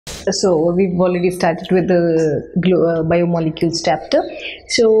So we've already started with the biomolecules chapter.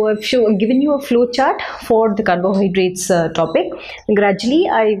 So I've given you a flow chart for the carbohydrates topic. Gradually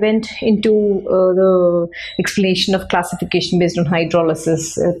I went into the explanation of classification based on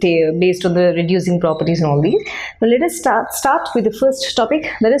hydrolysis, based on the reducing properties and all these. Now let us start with the first topic,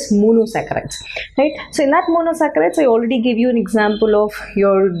 that is monosaccharides. Right. So in that monosaccharides, I already gave you an example of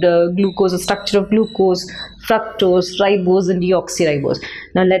the glucose, the structure of glucose, fructose, ribose and deoxyribose.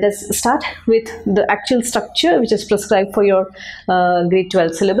 Now let us start with the actual structure which is prescribed for your grade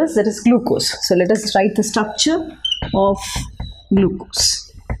 12 syllabus, that is glucose. So let us write the structure of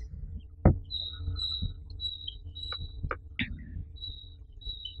glucose.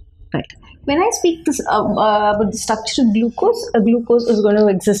 Right. When I speak this about the structure of glucose, glucose is going to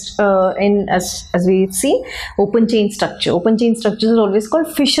exist in, as we see, open chain structure. Open chain structures are always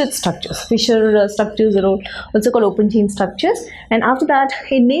called Fischer structures. Fischer structures are also called open chain structures. And after that,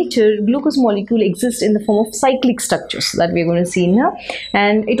 in nature, glucose molecule exists in the form of cyclic structures that we are going to see now.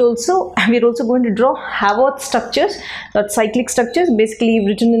 And we are also going to draw Haworth structures. That cyclic structures basically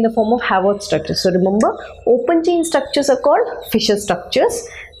written in the form of Haworth structures. So remember, open chain structures are called Fischer structures,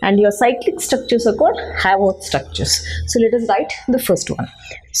 and your cyclic structures are called Haworth structures. So let us write the first one.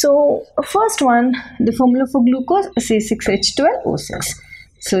 So first one, the formula for glucose is C6H12O6.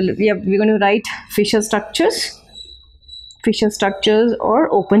 So we're going to write Fischer structures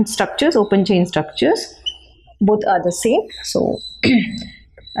or open structures, open chain structures. Both are the same. So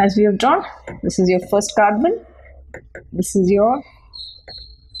as we have drawn, this is your first carbon, this is your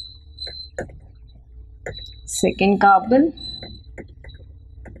second carbon,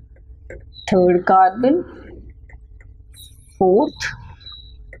 third carbon, fourth,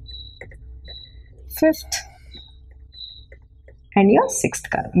 fifth, and your sixth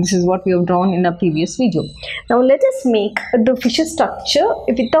carbon. This is what we have drawn in our previous video. Now let us make the Fischer structure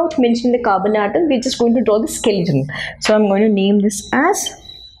without mentioning the carbon atom. We're just going to draw the skeleton. So I'm going to name this as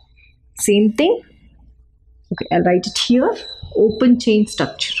same thing. Okay, I'll write it here. Open chain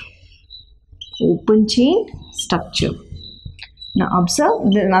structure. Open chain structure. Now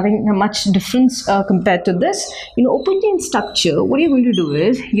observe, there's nothing much difference compared to this. In open chain structure, what you're going to do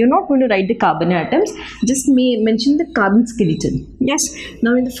is, you're not going to write the carbon atoms, just mention the carbon skeleton. Yes.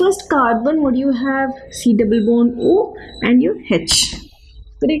 Now in the first carbon, what do you have? C double bond O and your H.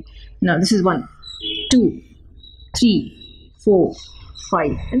 Correct? Now this is 1, 2, 3, 4,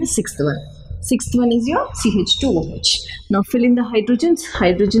 5 and the sixth one. Sixth one is your CH2OH. Now fill in the hydrogens.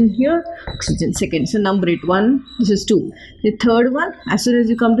 Hydrogen here, oxygen second. So number it 1. This is 2. The third one, as soon as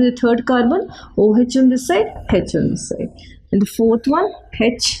you come to the third carbon, OH on this side, H on this side. And the fourth one,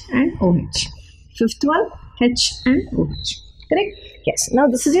 H and OH. Fifth one, H and OH. Correct? Yes. Now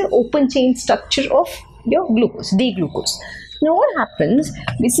this is your open chain structure of your glucose, D-glucose. Now what happens,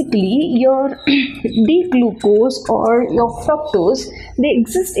 basically your D-glucose or your fructose, they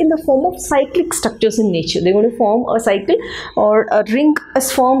exist in the form of cyclic structures in nature. They're going to form a cycle, or a ring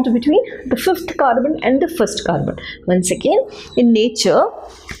is formed between the fifth carbon and the first carbon. Once again, in nature,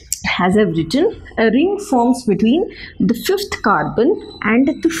 as I've written, a ring forms between the fifth carbon and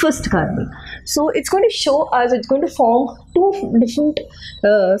the first carbon. So it's going to show us, it's going to form two different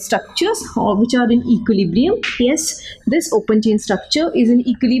structures which are in equilibrium. Yes, this open chain structure is in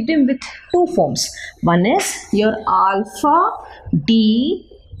equilibrium with two forms. One is your alpha D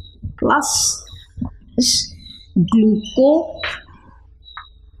plus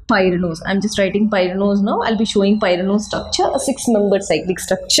glucopyranose. I'm just writing pyranose now. I'll be showing pyranose structure, a 6-membered cyclic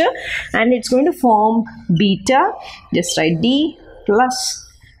structure, and it's going to form beta. Just write D plus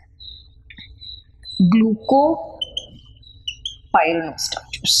glucopyranose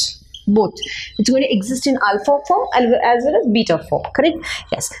structures. Both. It's going to exist in alpha form as well as beta form. Correct?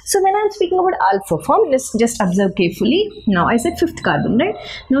 Yes. So when I'm speaking about alpha form, let's just observe carefully. Now I said fifth carbon, right?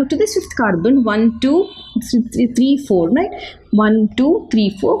 Now to this fifth carbon, 1, 2, 3, 4, right? 1, 2,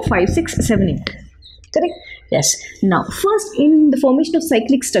 3, 4, 5, 6, 7, 8. Correct? Yes. Now first, in the formation of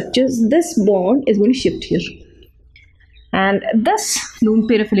cyclic structures, this bond is going to shift here. And this lone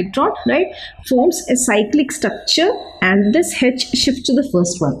pair of electron, right, forms a cyclic structure, and this H shifts to the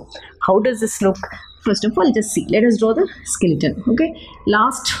first one. How does this look? First of all, just see. Let us draw the skeleton. Okay.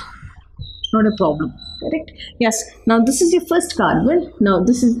 Last, not a problem. Correct? Yes. Now this is your first carbon. Now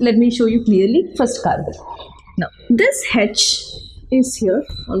this is, let me show you clearly, first carbon. Now this H is here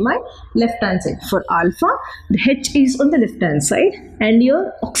on my left hand side. For alpha, the H is on the left hand side, and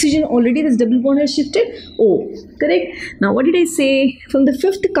your oxygen already, this double bond has shifted O. Correct? Now what did I say? From the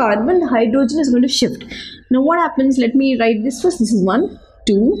fifth carbon, the hydrogen is going to shift. Now what happens? Let me write this first. This is 1,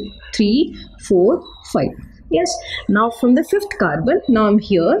 2, 3, 4, 5. Yes. Now from the fifth carbon, now I'm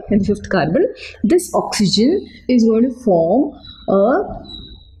here in the fifth carbon, this oxygen is going to form a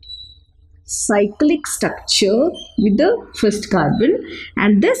cyclic structure with the first carbon,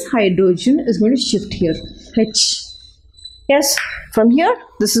 and this hydrogen is going to shift here, H. Yes, from here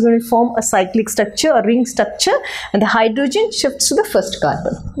this is going to form a cyclic structure, a ring structure, and the hydrogen shifts to the first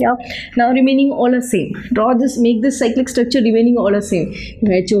carbon. Yeah. Now remaining all are same. Draw this, make this cyclic structure remaining all are same.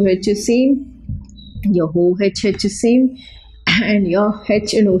 Your HOH is same, your OH is same, and your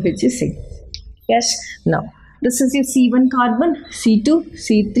H and OH is same. Yes. Now this is your C1 carbon, C2,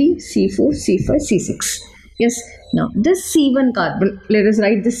 C3, C4, C5, C6. Yes. Now this C1 carbon, let us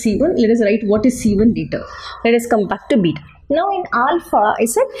write this C1. Let us write what is C1 later. Let us come back to beta. Now in alpha, I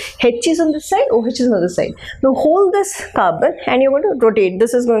said H is on this side, OH is on the other side. Now hold this carbon and you're going to rotate.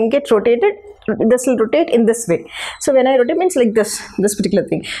 This is going to get rotated. This will rotate in this way. So when I rotate, means like this particular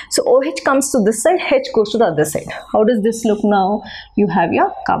thing. So OH comes to this side, H goes to the other side. How does this look now? You have your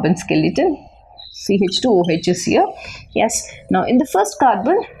carbon skeleton. CH2OH is here. Yes. Now in the first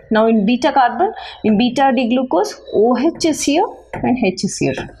carbon, now in beta carbon, in beta D-glucose, OH is here and H is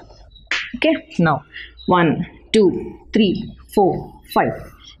here. Okay. Now 1, 2, 3, 4,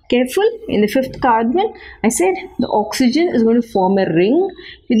 5. Careful, in the fifth carbon, I said the oxygen is going to form a ring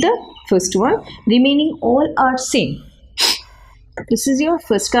with the first one. Remaining all are same. This is your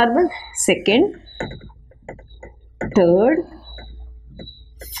first carbon, second, third,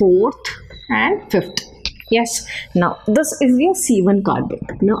 fourth, and fifth. Yes. Now this is your C1 carbon.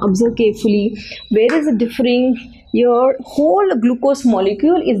 Now observe carefully. Where is it differing? Your whole glucose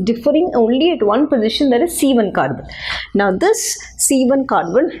molecule is differing only at one position, that is C1 carbon. Now this C1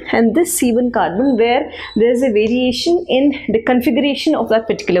 carbon and this C1 carbon, where there is a variation in the configuration of that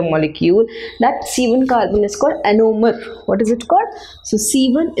particular molecule, that C1 carbon is called anomer. What is it called? So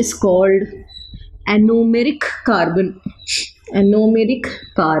C1 is called anomeric carbon. Anomeric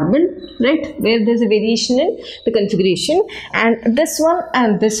carbon, right, where there's a variation in the configuration, and this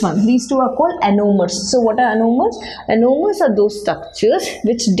one, these two are called anomers. So what are anomers? Anomers are those structures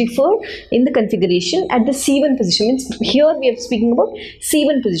which differ in the configuration at the C1 position. Means here we are speaking about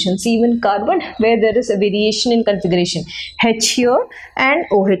C1 position, C1 carbon, where there is a variation in configuration, H here and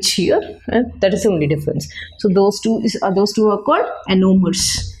OH here, and that is the only difference. So those two are called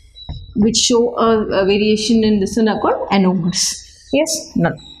anomers, which show a variation in this one are called anomers. Yes.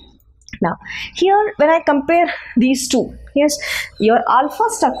 Now here when I compare these two, yes, your alpha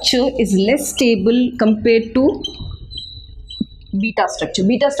structure is less stable compared to beta structure.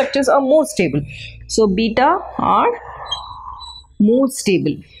 Beta structures are more stable. So beta are more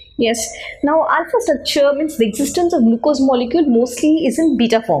stable. Yes. Now alpha structure means the existence of glucose molecule mostly is in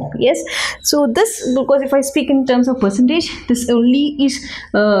beta form. Yes. So this glucose, if I speak in terms of percentage, this only is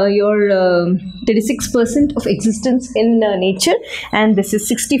your 36% of existence in nature, and this is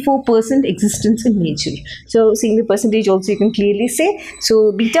 64% existence in nature. So seeing the percentage also you can clearly say.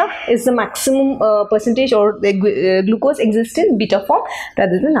 So beta is the maximum percentage, or the glucose exists in beta form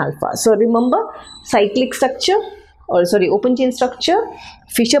rather than alpha. So remember, cyclic structure, or sorry, open chain structure,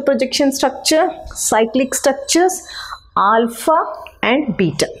 Fischer projection structure, cyclic structures, alpha and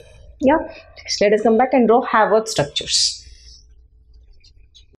beta. Yeah. Let us come back and draw Haworth structures.